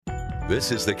This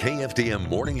is the KFDM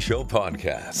Morning Show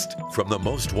podcast from the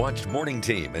most watched morning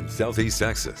team in Southeast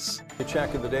Texas. A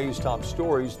check of the day's top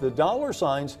stories. The dollar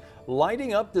signs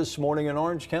lighting up this morning in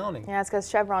Orange County. Yeah, it's because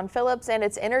Chevron Phillips and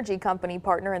its energy company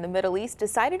partner in the Middle East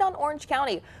decided on Orange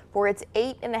County for its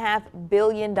 $8.5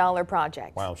 billion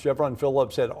project. Wow, Chevron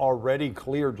Phillips had already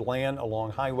cleared land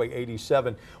along Highway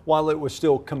 87 while it was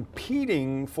still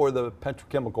competing for the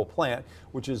petrochemical plant,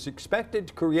 which is expected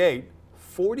to create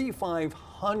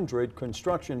 4,500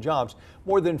 construction jobs,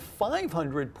 more than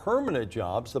 500 permanent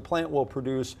jobs. The plant will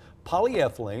produce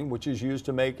polyethylene, which is used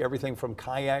to make everything from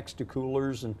kayaks to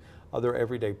coolers and other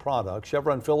everyday products.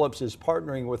 Chevron Phillips is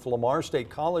partnering with Lamar State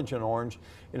College in Orange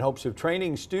in hopes of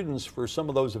training students for some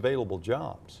of those available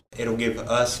jobs. It'll give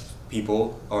us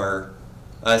people, or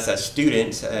us as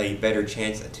students, a better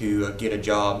chance to get a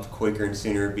job quicker and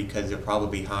sooner because they'll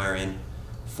probably be hiring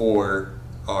for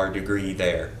our degree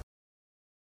there.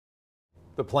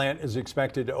 The plant is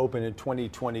expected to open in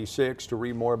 2026. To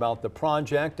read more about the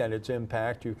project and its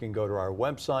impact, you can go to our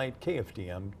website,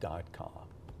 kfdm.com.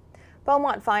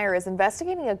 Beaumont Fire is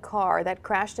investigating a car that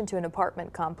crashed into an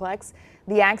apartment complex.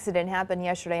 The accident happened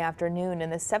yesterday afternoon in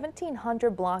the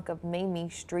 1700 block of Mamie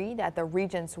Street at the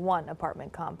Regents 1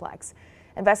 apartment complex.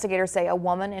 Investigators say a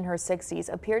woman in her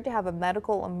 60s appeared to have a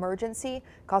medical emergency,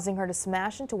 causing her to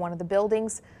smash into one of the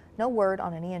buildings. No word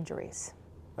on any injuries.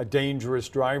 A dangerous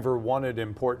driver wanted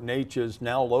in Port Neches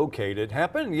now located.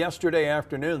 Happened yesterday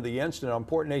afternoon, the incident on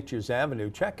Port Neches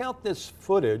Avenue. Check out this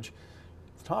footage.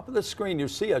 At the top of the screen, you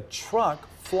see a truck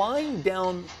flying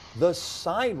down the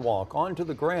sidewalk onto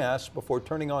the grass before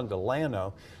turning onto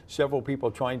Llano. Several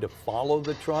people trying to follow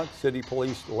the truck. City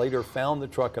police later found the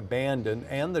truck abandoned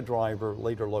and the driver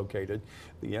later located.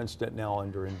 The incident now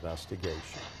under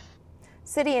investigation.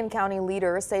 City and county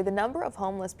leaders say the number of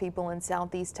homeless people in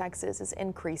Southeast Texas is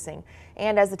increasing,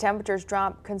 and as the temperatures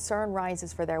drop, concern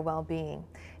rises for their well-being.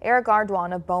 Eric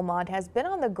Ardoin of Beaumont has been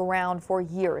on the ground for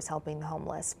years helping the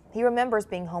homeless. He remembers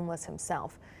being homeless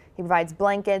himself. He provides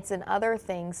blankets and other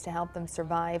things to help them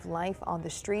survive life on the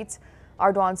streets.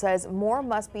 Ardoin says more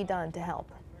must be done to help.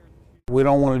 We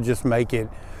don't want to just make it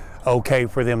okay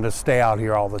for them to stay out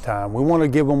here all the time. We want to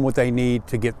give them what they need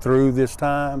to get through this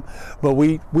time, but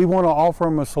we want to offer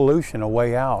them a solution, a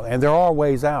way out, and there are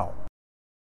ways out.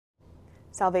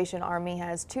 Salvation Army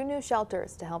has 2 new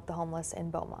shelters to help the homeless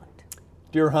in Beaumont.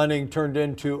 Deer hunting turned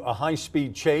into a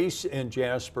high-speed chase in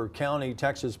Jasper County.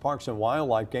 Texas Parks and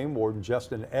Wildlife Game Warden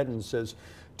Justin Eden says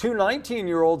 2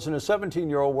 19-year-olds and a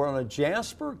 17-year-old were on a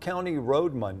Jasper County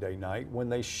road Monday night when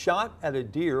they shot at a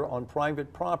deer on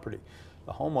private property.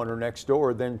 The homeowner next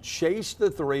door then chased the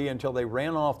 3 until they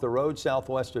ran off the road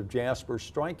southwest of Jasper,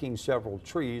 striking several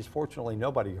trees. Fortunately,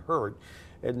 nobody hurt.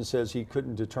 Eden says he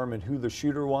couldn't determine who the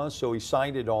shooter was, so he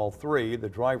cited all 3. The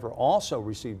driver also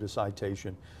received a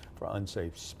citation for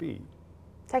unsafe speed.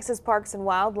 Texas Parks and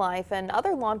Wildlife and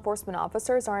other law enforcement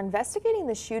officers are investigating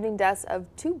the shooting deaths of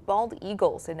 2 bald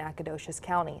eagles in Nacogdoches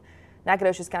County.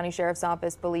 Nacogdoches County Sheriff's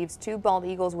Office believes 2 bald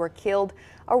eagles were killed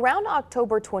around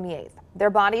October 28th. Their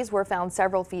bodies were found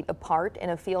several feet apart in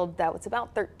a field that was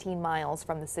about 13 miles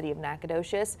from the city of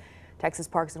Nacogdoches. Texas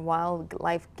Parks and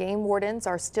Wildlife game wardens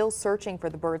are still searching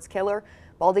for the bird's killer.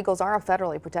 Bald eagles are a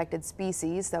federally protected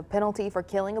species. The penalty for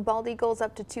killing a bald eagle is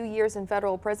up to 2 years in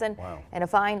federal prison and a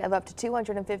fine of up to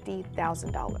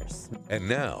 $250,000. And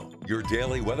now, your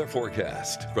daily weather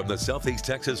forecast from the Southeast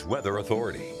Texas Weather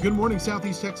Authority. Good morning,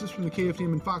 Southeast Texas, from the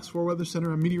KFDM and Fox 4 Weather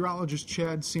Center. I'm meteorologist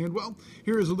Chad Sandwell.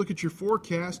 Here is a look at your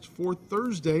forecast for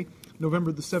Thursday,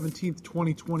 November the 17th,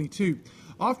 2022.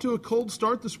 Off to a cold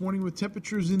start this morning with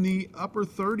temperatures in the upper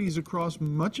 30s across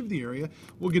much of the area.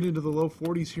 We'll get into the low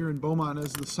 40s here in Beaumont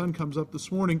as the sun comes up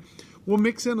this morning. We'll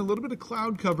mix in a little bit of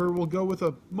cloud cover. We'll go with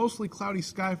a mostly cloudy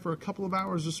sky for a couple of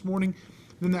hours this morning.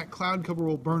 Then that cloud cover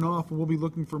will burn off and we'll be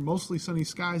looking for mostly sunny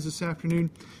skies this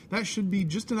afternoon. That should be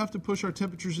just enough to push our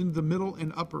temperatures into the middle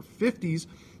and upper 50s.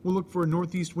 We'll look for a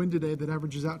northeast wind today that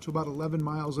averages out to about 11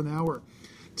 miles an hour.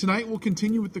 Tonight we'll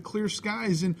continue with the clear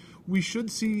skies and we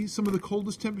should see some of the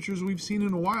coldest temperatures we've seen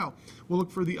in a while. We'll look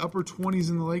for the upper 20s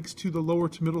in the lakes to the lower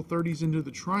to middle 30s into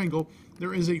the triangle.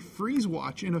 There is a freeze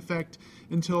watch in effect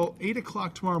until 8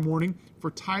 o'clock tomorrow morning for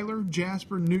Tyler,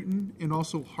 Jasper, Newton, and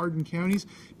also Hardin counties.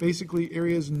 Basically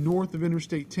areas north of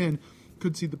Interstate 10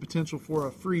 could see the potential for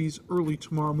a freeze early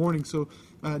tomorrow morning. So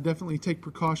definitely take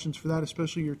precautions for that,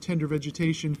 especially your tender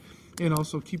vegetation, and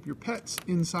also keep your pets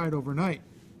inside overnight.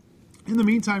 In the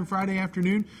meantime, Friday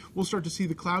afternoon, we'll start to see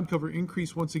the cloud cover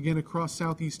increase once again across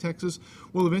southeast Texas.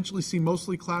 We'll eventually see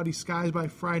mostly cloudy skies by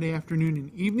Friday afternoon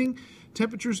and evening.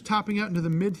 Temperatures topping out into the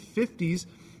mid-50s.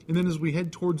 And then as we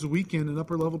head towards the weekend, an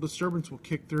upper-level disturbance will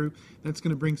kick through. That's going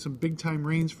to bring some big-time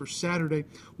rains for Saturday.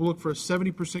 We'll look for a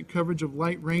 70% coverage of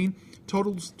light rain,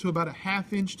 totals to about a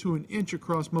 ½ inch to an inch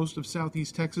across most of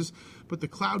southeast Texas. But the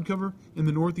cloud cover and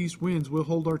the northeast winds will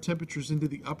hold our temperatures into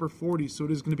the upper 40s, so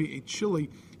it is going to be a chilly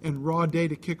and raw day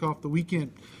to kick off the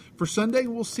weekend. For Sunday,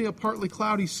 we'll see a partly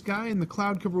cloudy sky, and the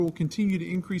cloud cover will continue to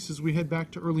increase as we head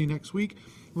back to early next week.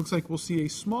 Looks like we'll see a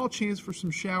small chance for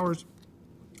some showers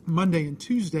Monday and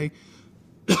Tuesday,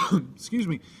 excuse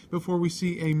me, before we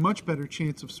see a much better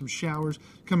chance of some showers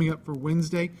coming up for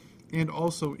Wednesday and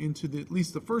also into at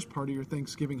least the first part of your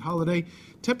Thanksgiving holiday.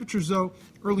 Temperatures, though,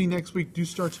 early next week do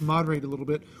start to moderate a little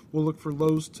bit. We'll look for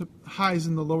lows to highs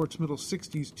in the lower to middle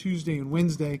 60s Tuesday and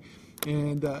Wednesday.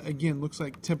 And again, looks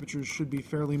like temperatures should be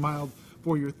fairly mild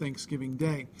for your Thanksgiving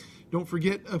day. Don't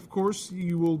forget, of course,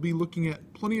 you will be looking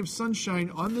at plenty of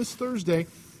sunshine on this Thursday.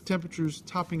 Temperatures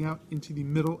topping out into the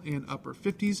middle and upper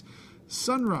 50s.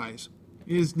 Sunrise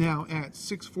is now at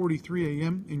 6:43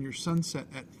 a.m. and your sunset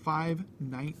at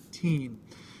 5:19.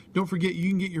 Don't forget, you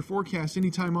can get your forecast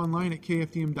anytime online at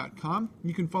KFDM.com.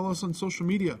 You can follow us on social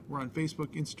media. We're on Facebook,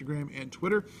 Instagram, and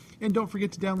Twitter. And don't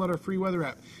forget to download our free weather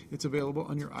app. It's available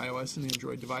on your iOS and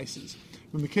Android devices.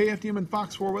 From the KFDM and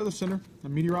Fox 4 Weather Center,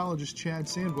 I'm meteorologist Chad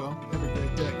Sandwell. Have a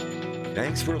great day.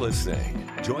 Thanks for listening.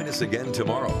 Join us again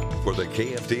tomorrow for the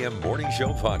KFDM Morning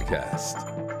Show podcast.